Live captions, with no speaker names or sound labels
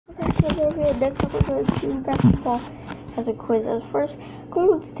Next up, we're going to do basketball as a quiz. As first,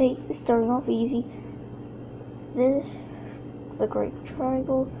 Golden State is starting off easy. This, the Great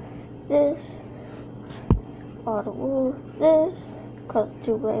Triangle. This, Audible. This, cause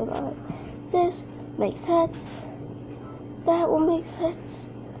two way line. This makes sense. That will make sense.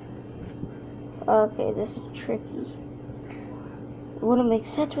 Okay, this is tricky. It wouldn't make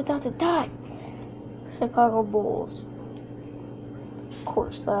sense without the tie. Chicago Bulls. Of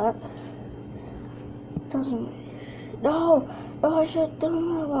course that. Doesn't. No, I should have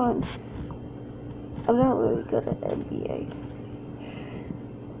done that one. I'm not really good at NBA.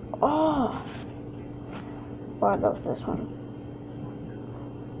 Oh, I love this one.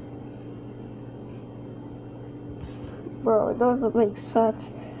 Bro, it doesn't make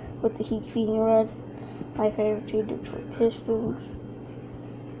sense with the Heat being red. My favorite team, Detroit Pistons.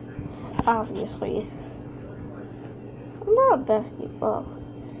 Obviously. I'm not a basketball.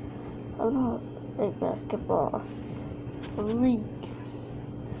 I'm not a basketball freak.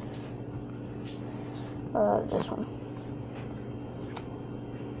 This one.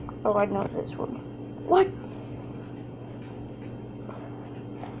 Oh, I know this one. What?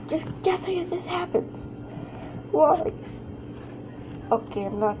 Just guessing if this happens. Why? Okay,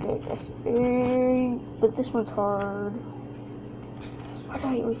 I'm not gonna guess. But this one's hard. Why do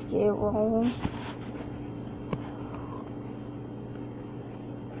I always get it wrong?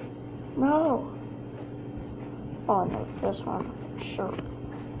 No. Oh no, this one for sure.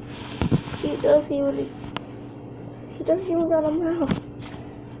 He doesn't even got a mouth.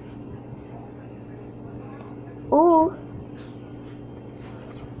 Ooh.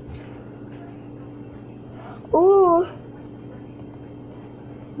 Ooh.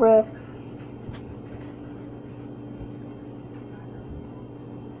 Bruh.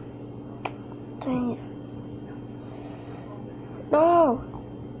 Dang it. No.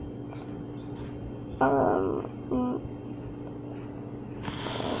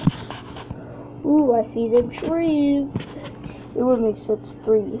 Ooh, I see them trees. It would make sense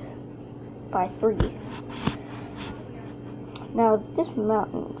 3 by 3. Now, this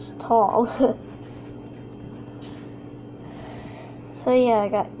mountain's tall. So yeah, I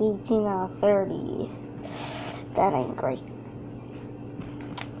got 18 out of 30. That ain't great.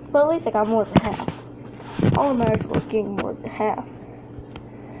 But at least I got more than half. All matters was getting more than half.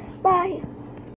 Bye.